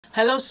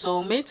Hello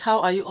soulmates,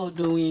 how are you all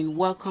doing?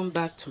 Welcome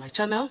back to my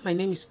channel. My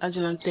name is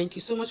Ajilan. Thank you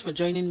so much for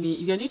joining me. If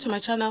you're new to my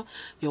channel,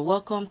 you're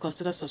welcome.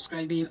 Consider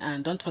subscribing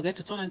and don't forget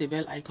to turn on the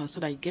bell icon so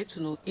that you get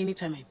to know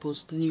anytime I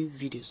post new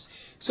videos.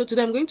 So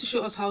today I'm going to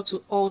show us how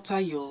to alter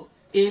your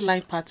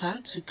A-line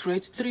pattern to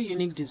create 3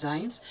 unique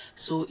designs.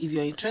 So if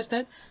you're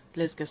interested,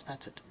 let's get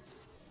started.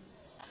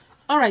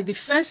 Alright, the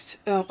first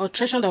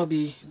alteration that I'll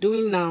be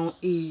doing now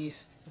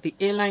is the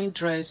A-line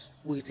dress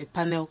with a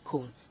panel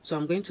cone. So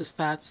I'm going to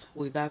start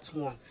with that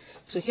one.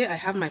 So here I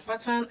have my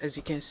pattern. As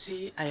you can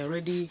see, I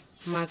already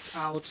marked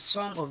out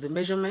some of the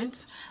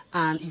measurements,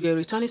 and if you're a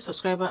returning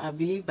subscriber, I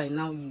believe by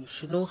now you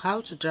should know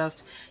how to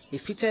draft a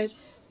fitted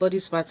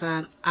bodice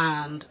pattern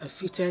and a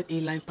fitted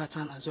A-line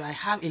pattern as well. I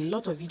have a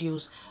lot of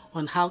videos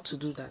on how to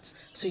do that.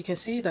 So you can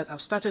see that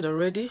I've started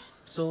already.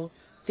 So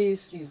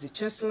this is the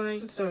chest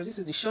line, sorry, this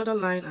is the shoulder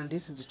line, and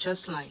this is the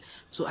chest line.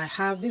 So I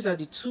have, these are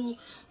the 2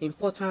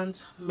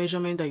 important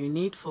measurements that you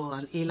need for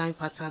an A-line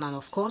pattern, and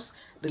of course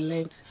the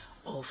length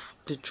of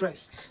the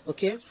dress.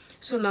 Okay,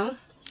 so now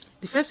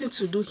the first thing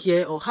to do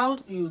here, or how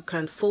you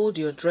can fold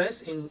your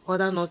dress in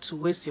order not to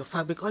waste your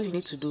fabric, all you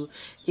need to do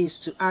is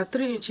to add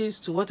 3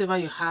 inches to whatever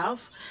you have.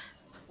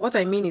 What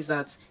I mean is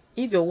that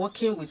if you're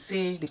working with,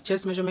 say, the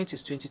chest measurement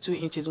is 22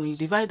 inches, when you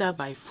divide that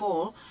by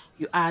 4,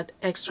 you add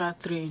extra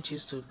 3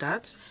 inches to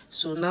that.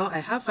 So now I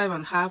have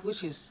 5.5,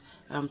 which is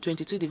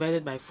 22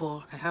 divided by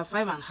 4. I have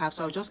 5.5,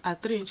 so I'll just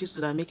add 3 inches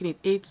to that, making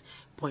it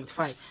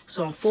 8.5.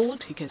 So on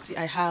fold, you can see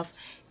I have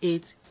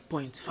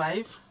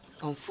 8.5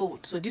 on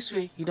fold. So this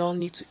way, you don't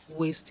need to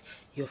waste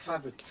your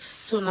fabric.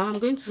 So now I'm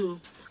going to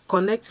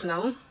connect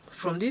now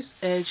from this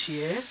edge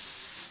here.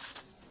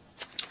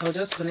 I'll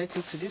just connect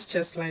it to this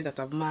chest line that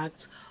I've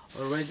marked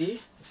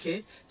already.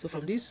 Okay, so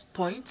from this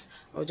point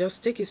I'll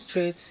just take it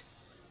straight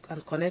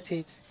and connect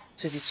it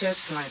to the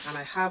chest line, and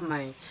I have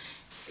my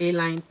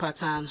A-line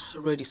pattern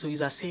ready. So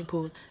it's as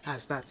simple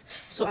as that.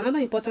 So another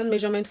important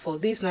measurement for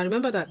this, now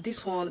remember that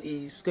this one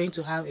is going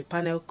to have a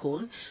panel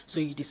cone, so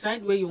you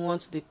decide where you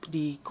want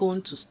the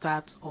cone to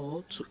start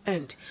or to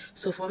end.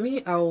 So for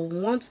me, I'll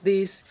want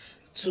this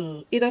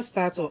to either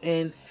start or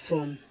end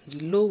from the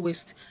low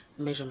waist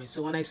measurement.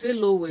 So when I say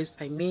low waist,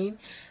 I mean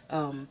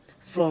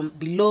from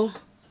below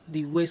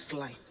the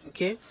waistline.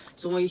 Okay,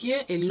 so when you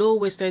hear a low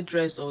waisted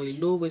dress or a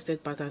low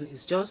waisted pattern,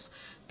 it's just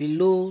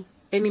below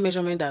any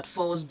measurement that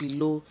falls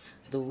below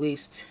the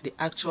waist, the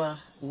actual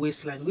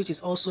waistline, which is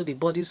also the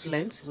bodice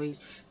length.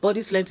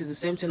 Bodice length is the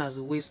same thing as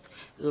the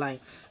waistline.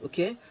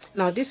 Okay,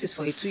 now this is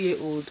for a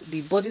 2-year-old.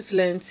 The bodice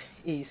length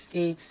is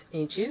 8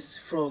 inches.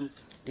 From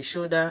the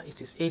shoulder,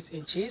 it is 8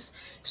 inches.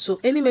 So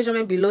any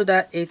measurement below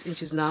that 8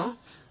 inches now,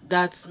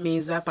 that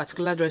means that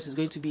particular dress is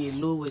going to be a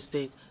low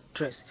waisted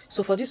dress.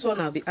 So for this one,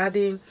 I'll be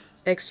adding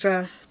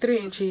extra 3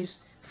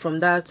 inches from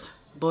that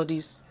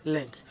bodice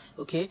length.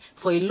 Okay,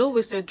 for a low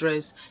waisted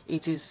dress,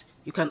 it is,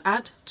 you can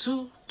add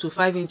 2 to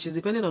 5 inches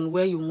depending on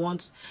where you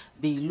want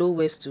the low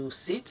waist to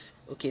sit.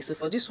 Okay, so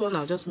for this one,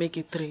 I'll just make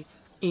it 3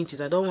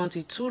 inches. I don't want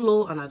it too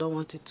low and I don't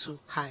want it too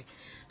high.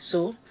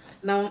 So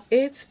now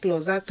 8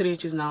 plus that 3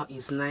 inches now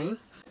is 9.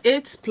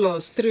 8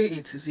 plus 3,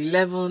 it is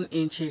 11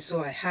 inches.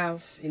 So I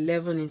have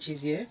 11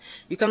 inches here.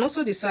 You can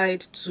also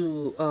decide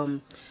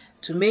to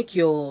make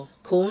your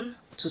cone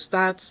to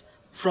start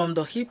from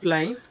the hip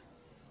line.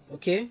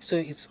 Okay, so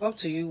it's up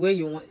to you where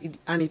you want it,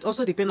 and it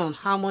also depends on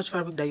how much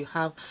fabric that you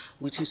have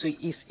with you. So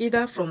it's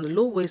either from the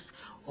low waist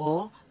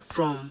or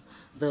from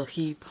the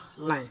hip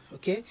line.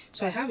 Okay,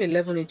 so I have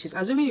 11 inches.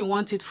 Assuming you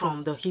want it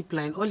from the hip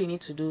line, all you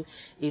need to do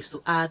is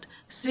to add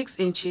 6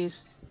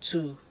 inches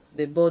to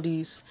the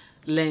body's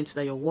length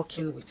that you're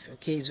working with.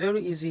 Okay, it's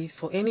very easy.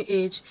 For any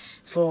age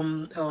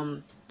from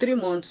 3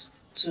 months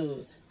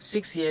to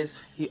 6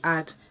 years, you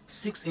add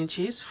 6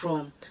 inches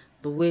from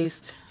the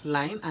waist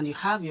line and you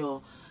have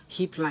your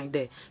hip line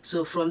there.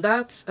 So from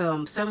that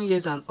 7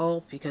 years and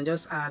up, you can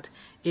just add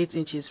 8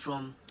 inches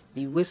from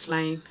the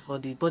waistline or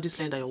the bodice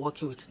line that you're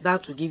working with.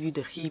 That will give you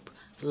the hip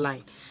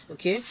line.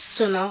 Okay,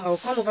 so now I'll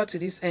come over to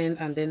this end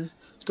and then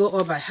go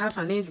up by half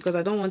an inch because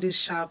I don't want this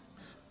sharp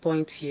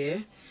point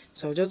here.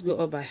 So I'll just go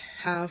up by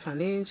half an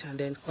inch and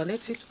then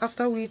connect it,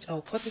 after which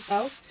I'll cut it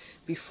out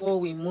before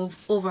we move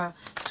over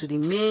to the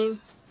main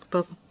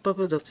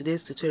purpose of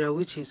today's tutorial,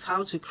 which is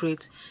how to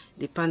create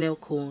the panel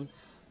cone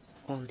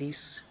on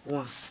this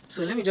one.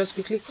 So let me just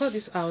quickly cut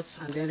this out,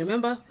 and then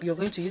remember, you're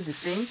going to use the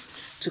same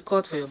to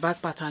cut for your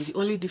back pattern. The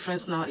only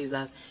difference now is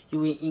that you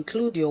will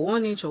include your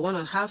 1 inch or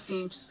 1.5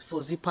 inch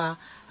for zipper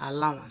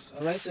allowance.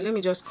 All right, so let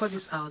me just cut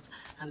this out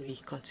and we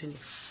continue.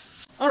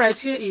 All right,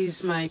 here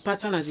is my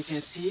pattern, as you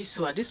can see.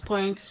 So at this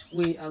point,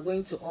 we are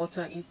going to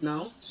alter it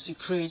now to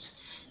create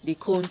the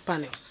cone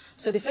panel.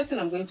 So the first thing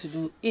I'm going to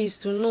do is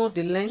to know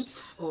the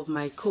length of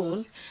my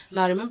cone.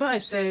 Now remember I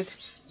said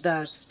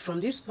that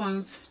from this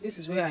point, this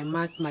is where I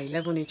marked my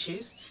 11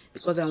 inches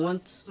because I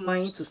want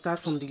mine to start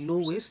from the low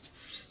waist.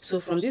 So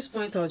from this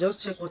point, I'll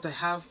just check what I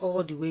have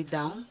all the way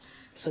down.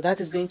 So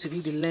that is going to be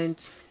the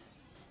length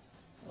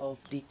of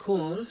the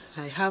cone.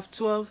 I have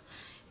 12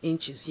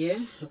 inches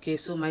here. Okay,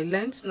 so my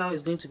length now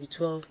is going to be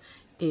 12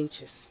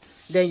 inches.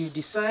 Then you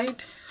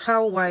decide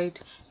how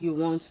wide you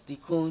want the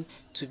cone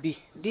to be.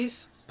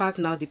 This part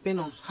now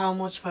depends on how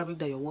much fabric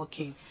that you're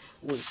working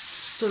with.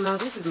 So now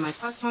this is my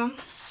pattern.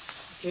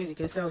 Okay, you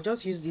can see I'll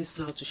just use this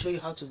now to show you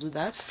how to do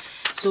that.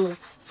 So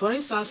for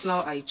instance,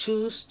 now I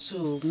choose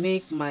to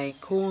make my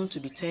cone to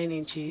be 10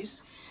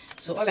 inches.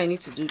 So all I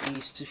need to do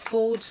is to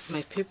fold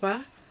my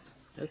paper.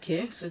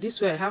 Okay, so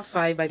this way I have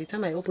 5. By the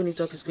time I open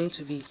it up, it's going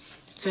to be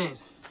 10.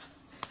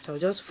 So I'll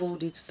just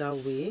fold it that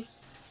way.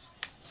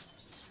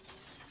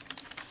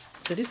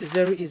 So this is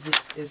very easy.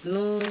 There's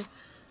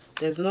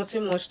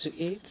nothing much to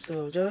it.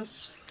 So I'll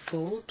just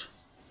fold.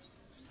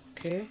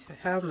 Okay, I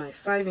have my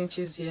 5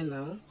 inches here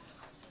now.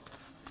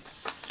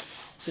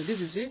 So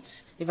this is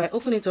it. If I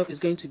open it up, it's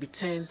going to be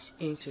 10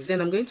 inches. Then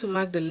I'm going to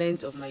mark the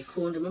length of my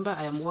cone. Remember,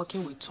 I am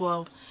working with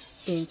 12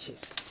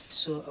 inches.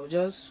 So I'll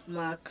just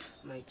mark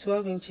my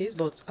 12 inches,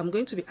 but I'm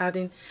going to be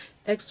adding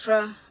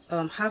extra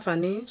half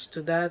an inch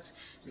to that,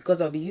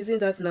 because I'll be using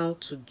that now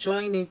to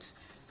join it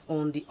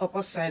on the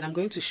upper side. I'm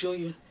going to show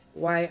you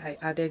why I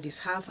added this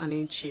half an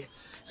inch here.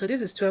 So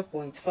this is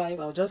 12.5.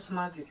 I'll just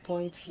mark the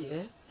point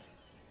here.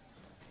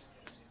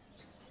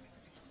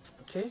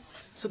 Okay,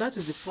 so that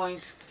is the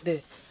point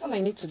there. All I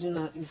need to do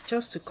now is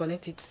just to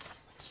connect it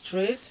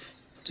straight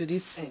to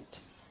this end.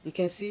 You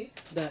can see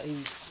that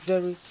is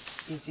very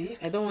easy.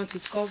 I don't want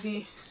it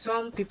curvy.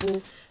 Some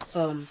people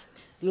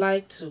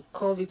like to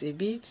curve it a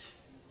bit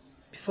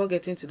before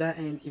getting to that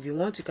end. If you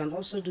want, you can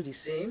also do the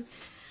same.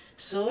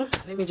 So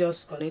let me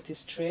just connect it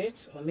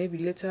straight, or maybe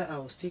later I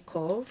will still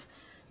curve,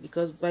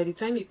 because by the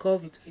time you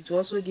curve it, it will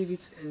also give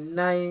it a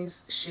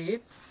nice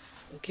shape.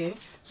 Okay,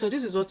 so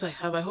this is what I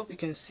have. I hope you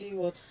can see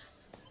what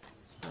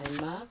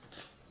I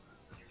marked.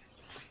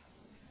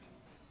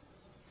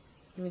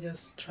 Let me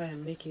just try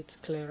and make it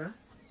clearer.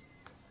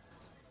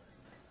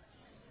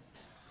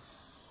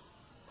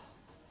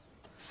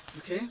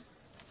 Okay,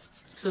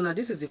 so now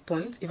this is the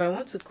point. If I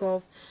want to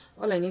curve,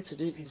 all I need to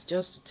do is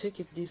just to take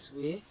it this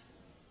way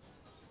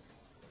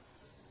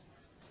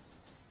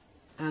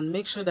and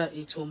make sure that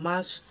it will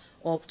match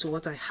up to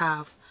what I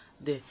have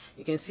there.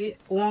 You can see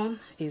one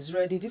is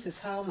ready. This is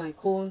how my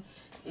cone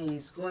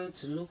is going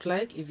to look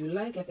like. If you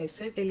like I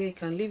said earlier, you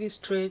can leave it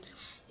straight.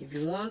 If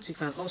you want, you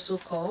can also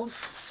curve.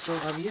 So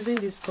I'm using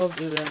this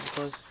curved area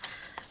because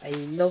I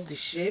love the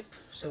shape.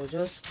 So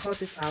just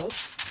cut it out.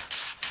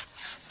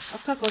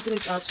 After cutting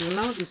it out, you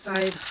now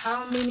decide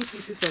how many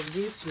pieces of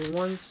this you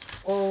want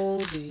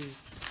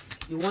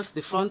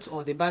the front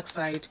or the back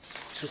side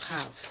to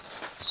have.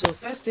 So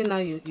first thing, now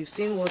you've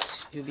seen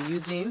what you'll be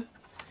using.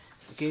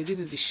 Okay, this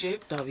is the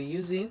shape that I'll be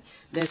using.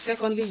 Then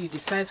secondly, you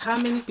decide how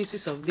many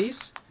pieces of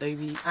this that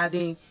you'll be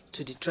adding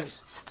to the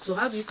dress. So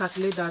how do you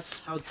calculate that?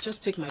 I'll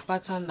just take my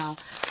pattern now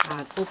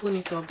and open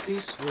it up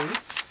this way.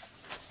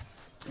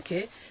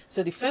 Okay,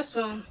 so the first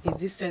one is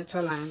this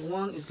center line.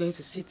 One is going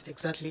to sit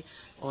exactly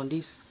on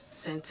this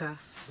center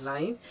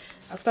line.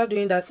 After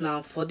doing that,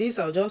 now for this,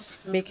 I'll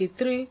just make it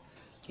 3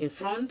 in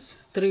front,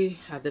 3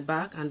 at the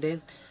back, and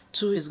then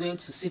 2 is going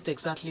to sit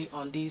exactly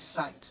on these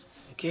sides.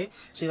 Okay,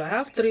 so if I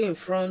have 3 in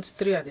front,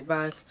 3 at the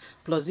back,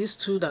 plus these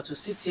 2 that will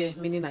sit here,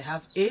 meaning I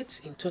have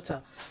 8 in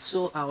total.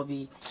 So I'll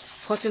be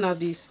cutting out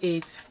these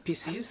 8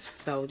 pieces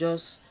that will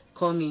just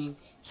come in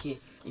here.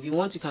 If you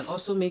want, you can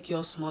also make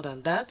yours more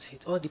than that.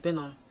 It all depends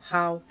on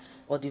how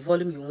or the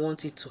volume you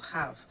want it to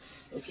have.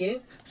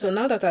 Okay, so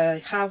now that I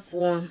have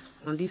one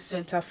on this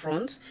center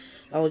front,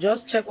 I will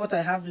just check what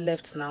I have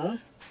left now,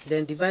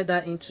 then divide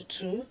that into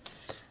 2.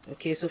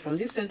 Okay, so from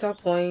this center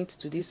point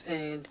to this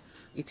end,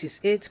 it is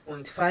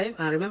 8.5,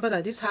 and remember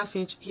that this half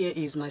inch here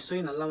is my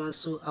sewing allowance,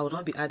 so I will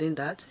not be adding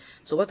that.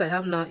 So what I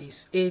have now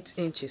is 8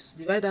 inches.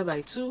 Divide that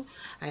by 2,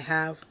 I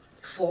have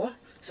 4.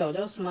 So I'll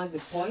just mark the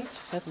point.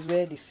 That is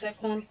where the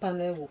second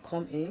panel will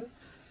come in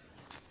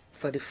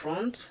for the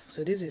front.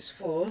 So this is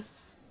 4,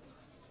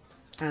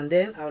 and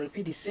then I'll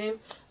repeat the same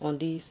on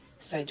this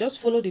side.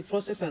 Just follow the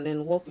process and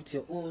then work with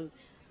your own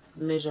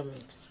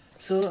measurement.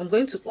 So I'm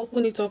going to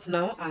open it up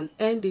now and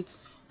end it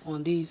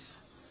on this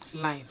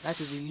line. That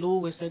is the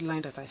low-waisted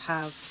line that I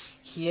have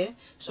here.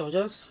 So I'll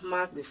just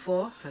mark the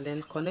 4 and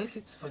then connect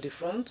it for the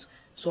front.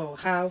 So I'll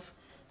have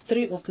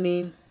 3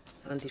 opening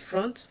on the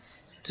front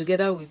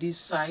together with these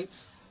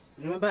sides.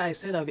 Remember I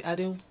said I'll be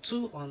adding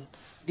 2 on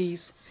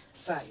these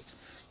sides.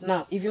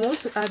 Now if you want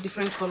to add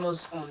different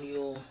colors on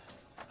your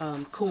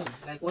cone,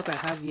 like what I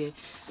have here,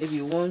 if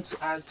you want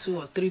to add 2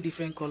 or 3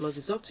 different colors,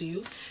 it's up to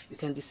you. You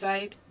can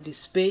decide the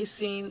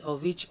spacing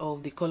of each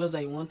of the colors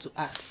that you want to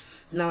add.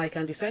 Now I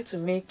can decide to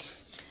make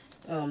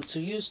to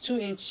use 2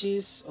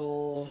 inches,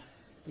 or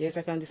yes,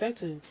 I can decide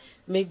to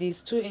make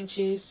these 2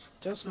 inches.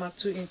 Just mark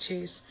 2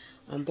 inches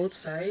on both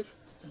sides.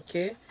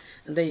 Okay,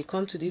 and then you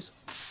come to this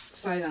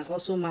side and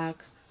also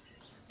mark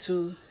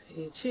 2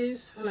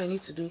 inches. All I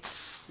need to do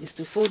is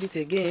to fold it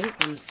again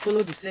and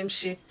follow the same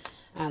shape,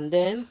 and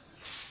then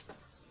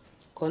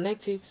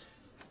connect it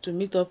to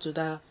meet up to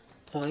that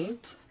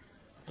point.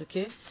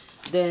 Okay,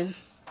 then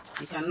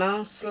you can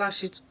now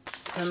slash it.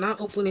 You can now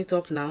open it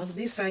up now.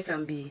 This side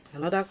can be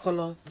another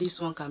color, this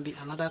one can be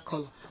another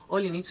color. all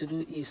you need to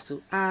do is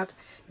to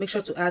make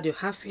sure to add your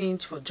 ½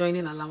 inch for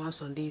joining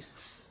allowance on this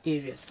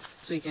area.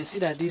 So you can see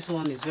that this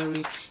one is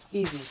very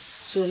easy.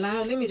 So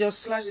now let me just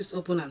slash this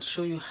open and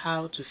show you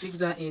how to fix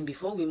that in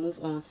before we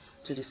move on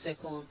to the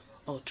second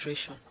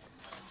alteration.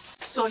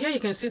 So here you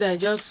can see that I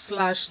just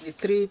slashed the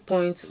 3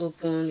 points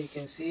open. You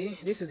can see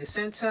this is the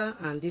center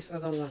and this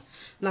other one.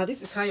 Now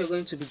this is how you're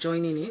going to be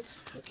joining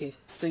it. Okay,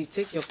 so you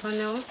take your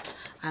panel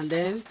and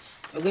then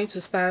you're going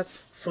to start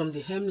from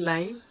the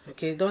hemline.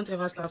 Okay, don't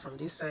ever start from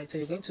this side. So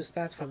you're going to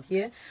start from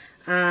here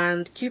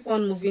and keep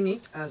on moving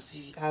it as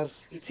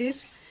it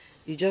is.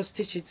 You just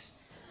stitch it.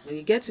 When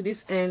you get to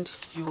this end,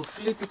 you will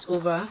flip it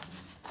over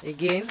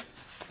again.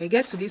 When you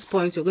get to this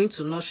point, you're going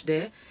to notch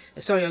there.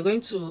 Sorry, you're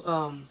going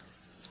to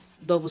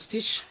double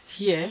stitch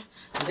here,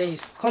 and then you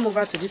come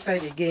over to this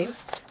side again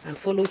and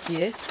follow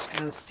here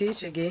and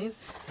stitch again,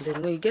 and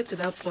then when you get to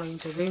that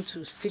point, you're going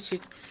to stitch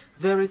it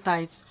very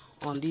tight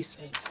on this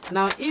end.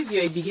 Now if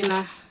you're a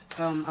beginner,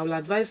 I will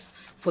advise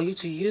for you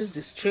to use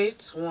the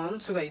straight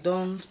one so that you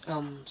don't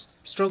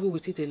struggle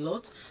with it a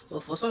lot.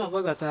 But for some of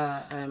us that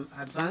are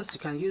advanced, you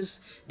can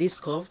use this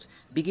curved.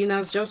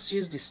 Beginners, just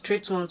use the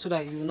straight one so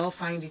that you will not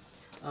find it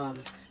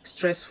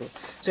stressful.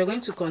 So you're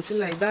going to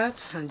continue like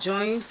that and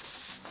join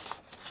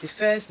the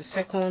first, the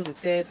second, the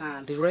third,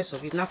 and the rest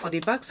of it. Now for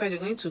the back side, you're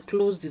going to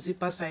close the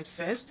zipper side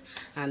first,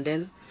 and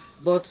then,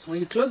 but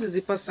when you close the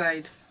zipper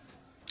side,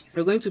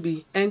 you're going to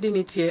be ending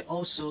it here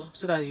also,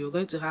 so that you're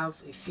going to have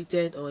a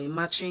fitted or a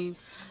matching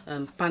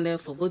panel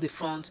for both the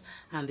front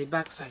and the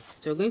back side.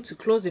 So you're going to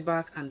close the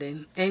back and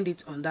then end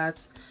it on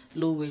that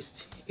low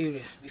waist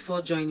area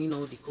before joining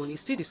all the cone.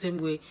 It's still the same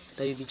way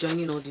that you'll be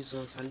joining all these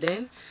ones, and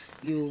then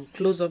you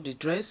close up the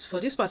dress. For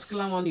this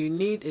particular one, you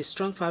need a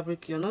strong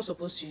fabric. You're not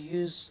supposed to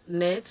use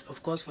net,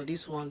 of course, for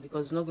this one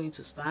because it's not going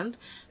to stand.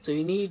 So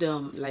you need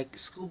like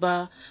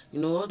scuba, you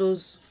know, all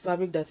those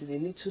fabric that is a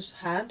little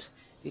hard.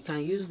 You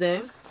can use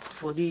them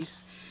for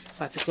this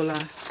particular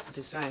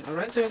design. All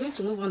right, so we're going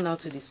to move on now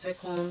to the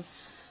second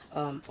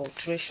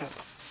alteration.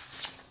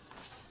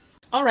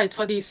 All right,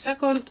 for the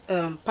second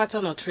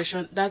pattern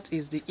alteration, that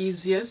is the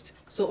easiest.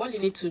 So all you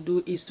need to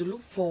do is to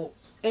look for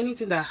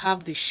anything that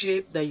have the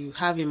shape that you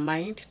have in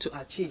mind to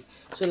achieve.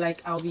 So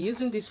like I'll be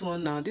using this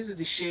one now. This is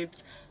the shape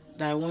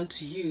that I want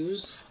to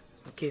use.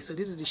 Okay, so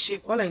this is the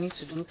shape. All I need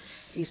to do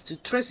is to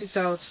trace it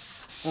out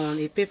on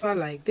a paper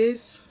like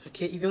this.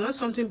 Okay, if you want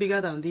something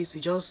bigger than this,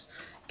 you just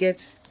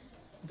get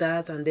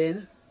that and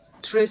then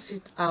trace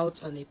it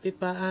out on a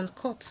paper and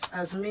cut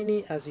as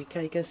many as you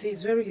can. You can see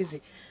it's very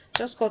easy.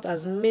 Just cut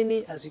as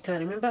many as you can.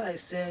 Remember I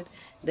said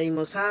that you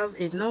must have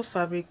enough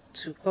fabric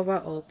to cover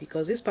up,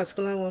 because this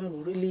particular one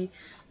will really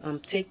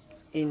take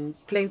in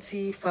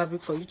plenty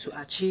fabric for you to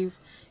achieve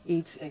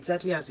it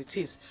exactly as it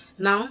is.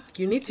 Now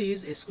you need to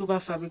use a scuba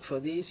fabric for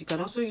this. You can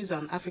also use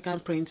an African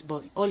print,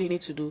 but all you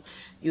need to do,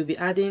 you'll be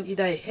adding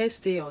either a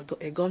hairstay or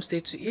a gum stay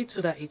to it,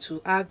 so that it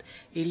will add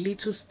a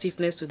little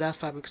stiffness to that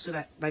fabric, so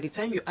that by the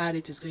time you add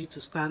it, it's going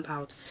to stand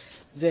out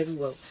very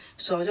well.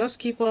 So I'll just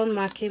keep on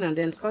marking and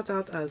then cut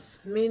out as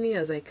many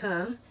as I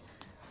can.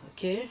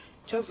 Okay,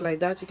 just like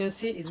that. You can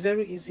see it's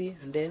very easy,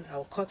 and then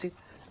I'll cut it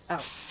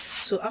out.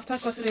 So after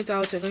cutting it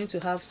out, you're going to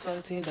have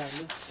something that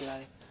looks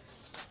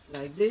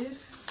like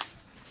this.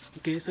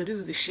 Okay, so this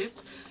is the shape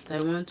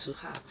that I want to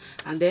have,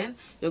 and then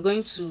you're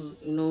going to,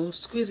 you know,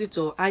 squeeze it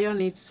or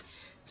iron it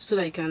so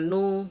that you can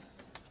know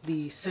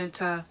the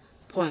center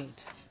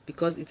point,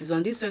 because it is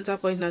on this center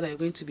point now that you're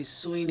going to be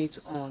sewing it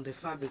on the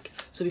fabric.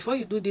 So before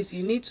you do this,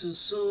 you need to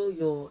sew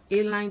your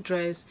A-line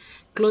dress,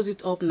 close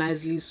it up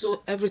nicely,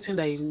 sew everything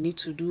that you need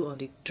to do on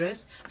the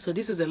dress. So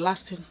this is the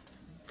last thing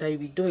that you'll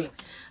be doing,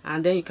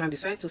 and then you can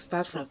decide to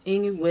start from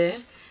anywhere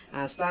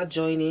and start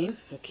joining.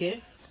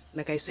 Okay,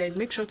 like I said,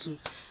 make sure to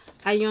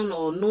iron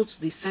or note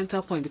the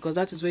center point, because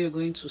that is where you're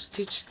going to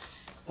stitch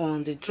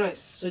on the dress.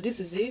 So this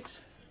is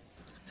it.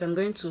 So I'm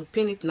going to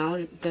pin it now.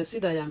 You can see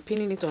that I'm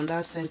pinning it on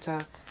that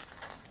center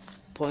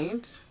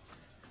point.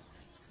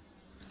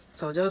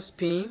 So I'll just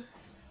pin.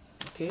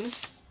 Okay,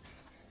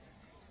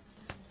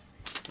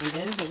 and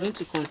then we're going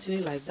to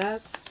continue like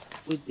that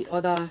with the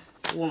other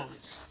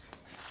ones.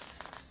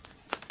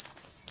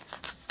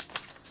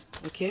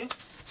 Okay,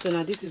 so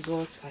now this is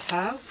what I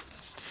have,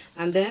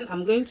 and then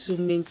I'm going to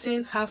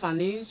maintain ½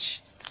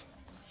 inch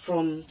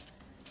from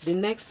the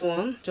next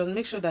one. Just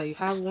make sure that you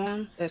have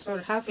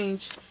 ½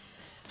 inch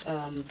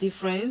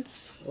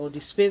difference, or the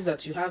space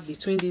that you have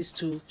between these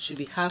two should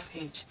be ½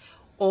 inch,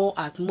 or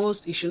at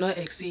most it should not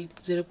exceed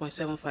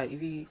 0.75.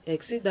 If you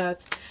exceed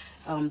that,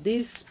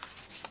 this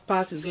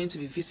part is going to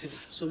be visible.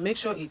 So make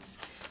sure it's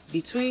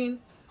between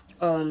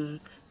 ¼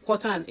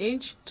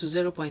 inch to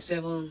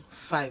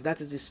 0.75.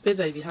 that is the space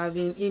that you'll be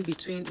having in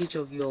between each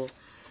of your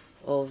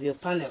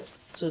panels.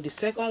 So the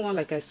second one,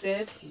 like I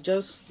said, you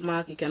just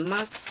mark, you can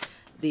mark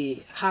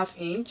the ½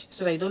 inch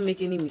so that you don't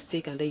make any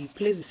mistake, and then you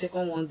place the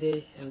second one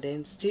there and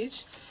then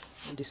stitch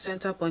on the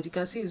center point. You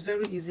can see it's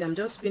very easy. I'm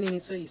just spinning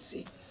it so you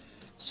see.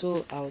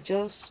 So I'll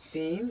just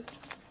spin.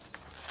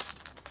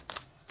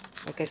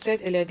 Like I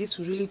said earlier, this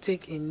will really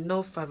take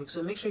enough fabric,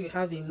 so make sure you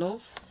have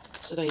enough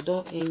so that you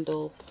don't end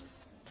up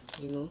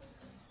you know,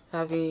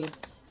 having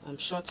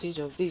shortage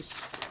of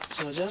this.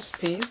 So I'll just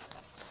pin.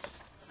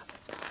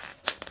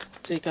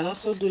 So you can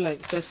also do like,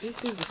 you can see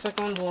this is the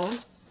second one. You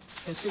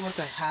can see what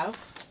I have.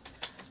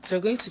 So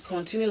you're going to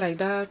continue like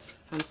that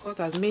and cut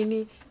as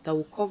many that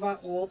will cover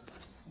up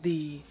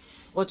the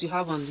what you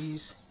have on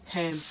this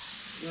hem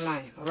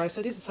line. All right,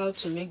 so this is how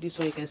to make this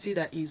one. You can see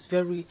that it's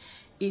very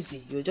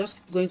easy. You're just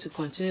going to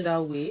continue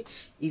that way.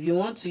 If you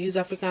want to use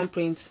African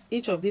prints,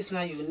 each of these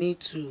now you need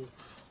to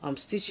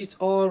stitch it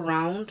all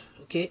round,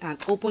 okay, and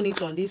open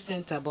it on this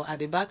center, but at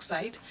the back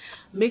side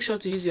make sure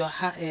to use your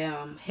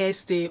hair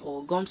stay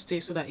or gum stay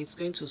so that it's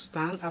going to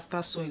stand.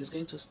 After sewing, it's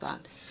going to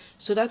stand.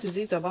 So that is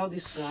it about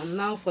this one.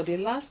 Now for the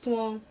last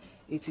one,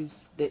 it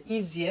is the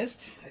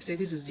easiest. I say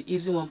this is the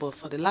easy one, but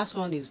for the last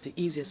one is the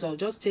easiest. So I'll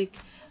just take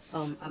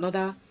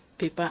another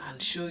paper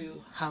and show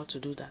you how to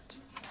do that.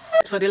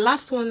 For the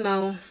last one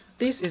now,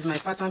 this is my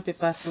pattern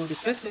paper. So the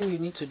first thing you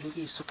need to do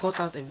is to cut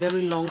out a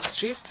very long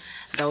strip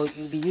that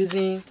you'll be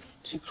using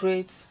to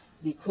create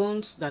the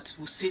cones that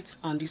will sit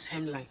on this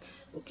hemline.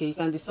 Okay, you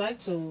can decide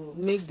to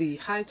make the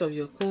height of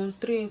your cone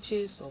 3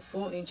 inches or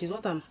 4 inches.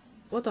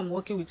 What I'm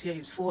working with here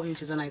is 4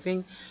 inches, and I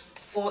think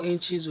 4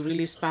 inches will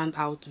really stand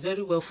out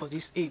very well for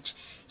this age.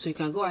 So you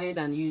can go ahead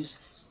and use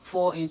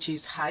 4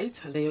 inches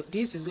height, and then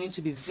this is going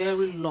to be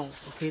very long.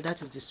 Okay,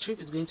 that is the strip.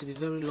 It's going to be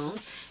very long,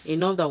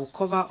 enough that will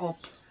cover up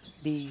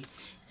the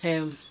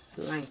hem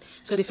line.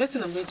 So the first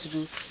thing I'm going to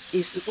do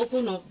is to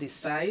open up the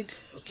side.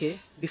 Okay,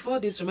 before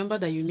this, remember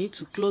that you need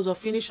to close or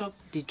finish up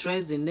the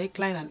dress, the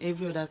neckline, and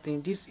every other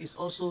thing. This is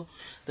also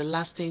the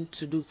last thing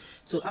to do.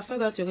 So after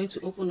that, you're going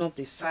to open up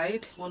the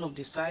side, one of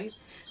the side,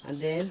 and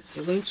then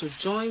you're going to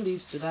join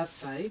this to that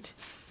side.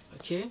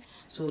 Okay,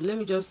 so let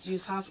me just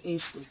use 1/2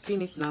 inch to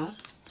pin it now.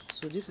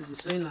 So this is the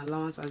sewing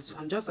allowance.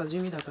 I'm just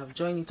assuming that I've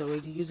joined it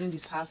already using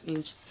this 1/2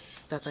 inch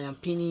that I am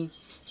pinning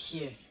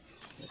here.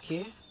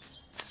 Okay,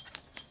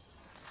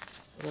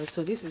 right,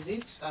 so this is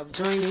it. I've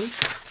joined it.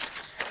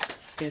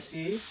 You can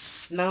see.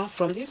 Now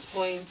from this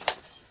point,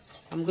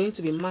 I'm going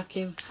to be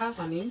marking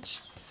 1/2 inch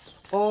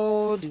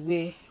all the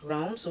way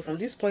round. So from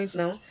this point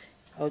now,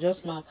 I'll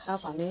just mark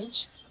 1/2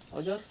 inch.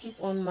 I'll just keep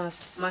on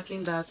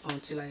marking that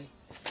until I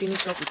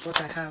finish up with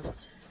what I have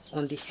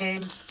on the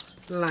hem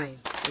line.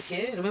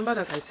 Okay, remember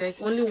that I said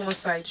only one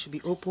side should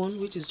be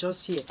open, which is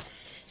just here.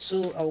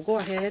 So I'll go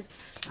ahead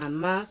and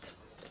mark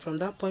from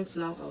that point.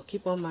 Now I'll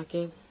keep on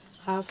marking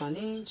 1/2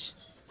 inch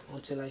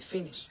until I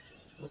finish.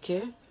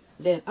 Okay,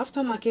 then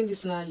after marking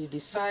this, now you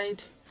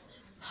decide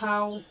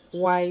how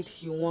wide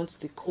you want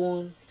the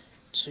cone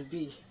to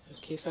be.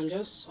 Okay, so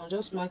I'll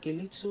just mark a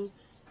little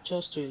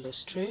just to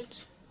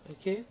illustrate.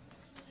 Okay,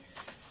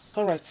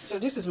 all right, so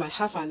this is my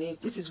 1/2 inch.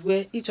 This is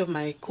where each of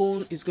my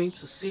cone is going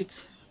to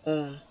sit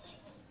on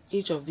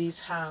each of these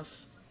 1/2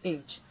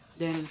 inch.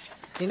 Then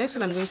the next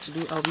thing I'm going to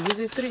do, I'll be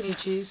using 3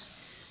 inches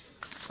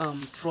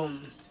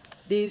from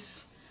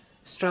this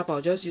strap.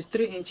 I'll just use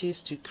 3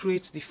 inches to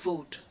create the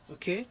fold.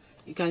 Okay,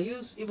 you can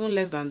use even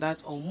less than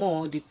that or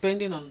more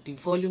depending on the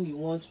volume you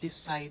want this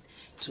side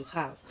to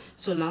have.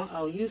 So now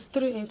I'll use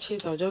 3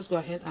 inches. I'll just go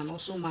ahead and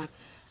also mark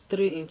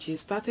 3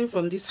 inches starting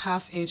from this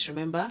 1/2 inch,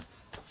 remember.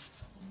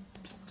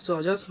 So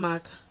I'll just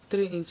mark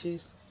 3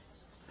 inches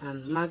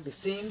and mark the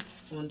same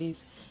on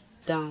this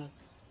down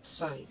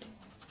side.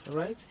 All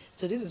right,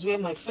 so this is where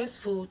my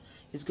first fold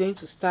is going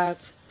to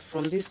start,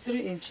 from this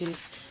 3 inches,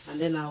 and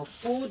then I'll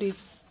fold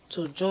it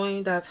to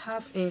join that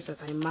 1/2 inch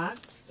that I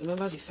marked.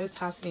 Remember the first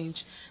 1/2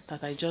 inch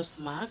that I just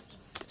marked.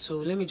 So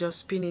let me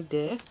just pin it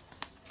there,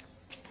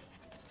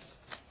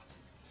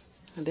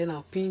 and then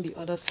I'll pin the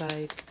other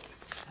side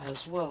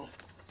as well.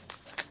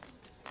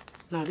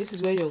 Now this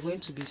is where you're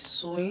going to be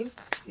sewing.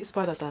 This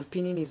part that I'm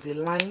pinning is the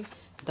line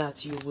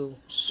that you will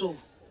sew.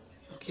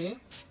 Okay,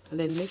 and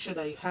then make sure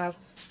that you have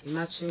a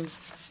matching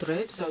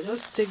thread. So I'll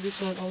just take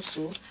this one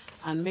also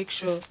and make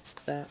sure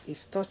that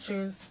it's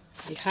touching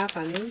the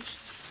 1/2 inch.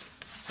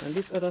 And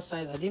this other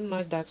side, I didn't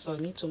mark that, so I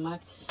need to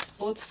mark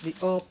both the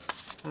up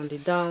and the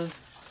down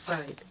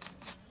side.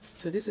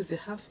 So this is the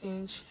 1/2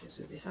 inch, this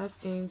is the 1/2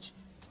 inch.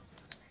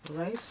 All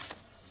right,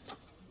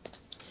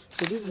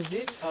 so this is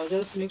it. I'll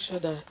just make sure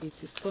that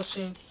it is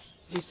touching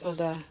this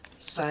other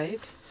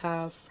side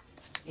 1/2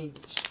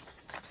 inch.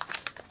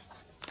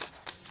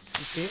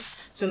 Okay,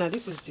 so now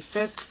this is the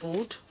first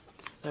fold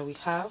that we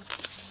have.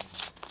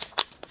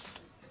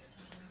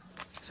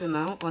 So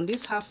now on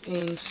this 1/2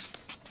 inch,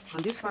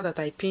 on this part that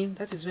I pinned,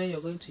 that is where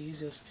you're going to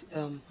use your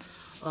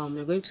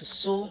you're going to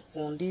sew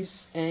on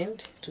this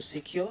end to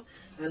secure,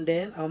 and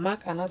then I'll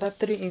mark another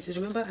 3 inches.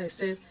 Remember I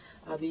said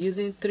I'll be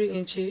using 3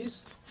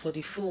 inches for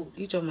the fold.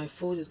 Each of my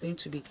fold is going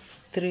to be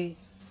 3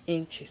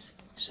 inches.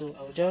 So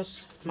I'll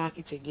just mark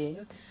it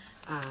again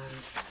and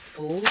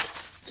fold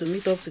to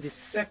meet up to the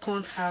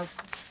second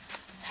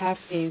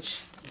half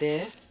inch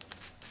there.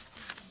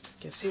 You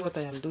can see what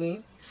I am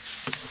doing,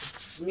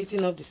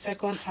 meeting up the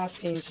second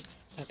 1/2 inch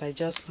that I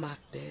just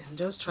marked there. I'm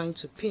just trying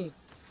to pin.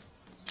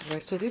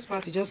 Right, so this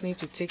part you just need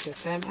to take your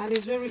time, and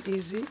it's very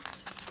easy.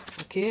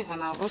 Okay,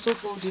 and I'll also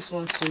fold this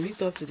one to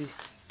meet up to the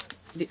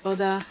the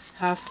other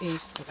 ½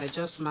 inch that I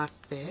just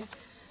marked there,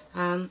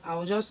 and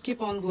I'll just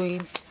keep on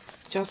going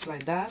just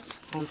like that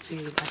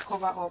until I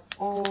cover up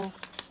all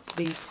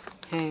this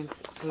hem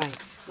line.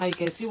 Now you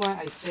can see why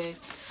I said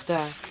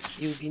that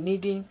you'll be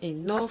needing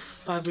enough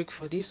fabric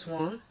for this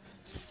one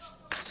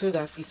so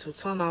that it will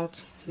turn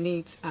out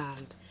neat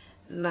and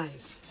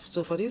nice.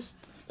 So for this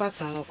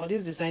pattern or for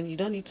this design, you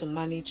don't need to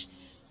manage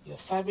your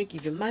fabric.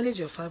 If you manage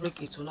your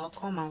fabric, it will not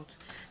come out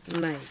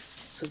nice.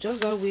 So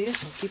just that way,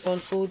 I'll keep on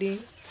folding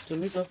to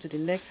meet up to the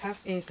next ½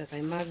 inch that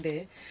I marked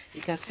there.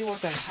 You can see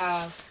what I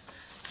have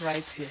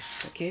right here.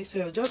 Okay,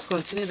 so I'll just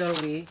continue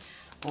that way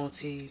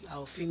until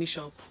I'll finish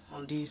up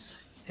on this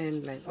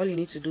hemline. All you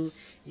need to do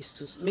is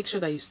to make sure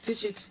that you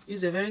stitch it,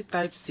 use a very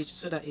tight stitch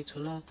so that it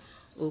will not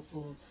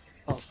open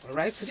up. All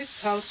right, so this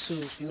is how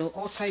to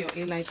alter your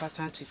A-line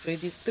pattern to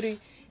create these 3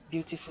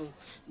 beautiful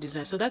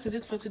designs. So that is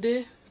it for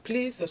today.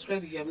 Please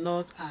subscribe if you have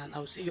not, and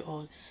I'll see you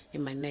all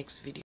in my next video.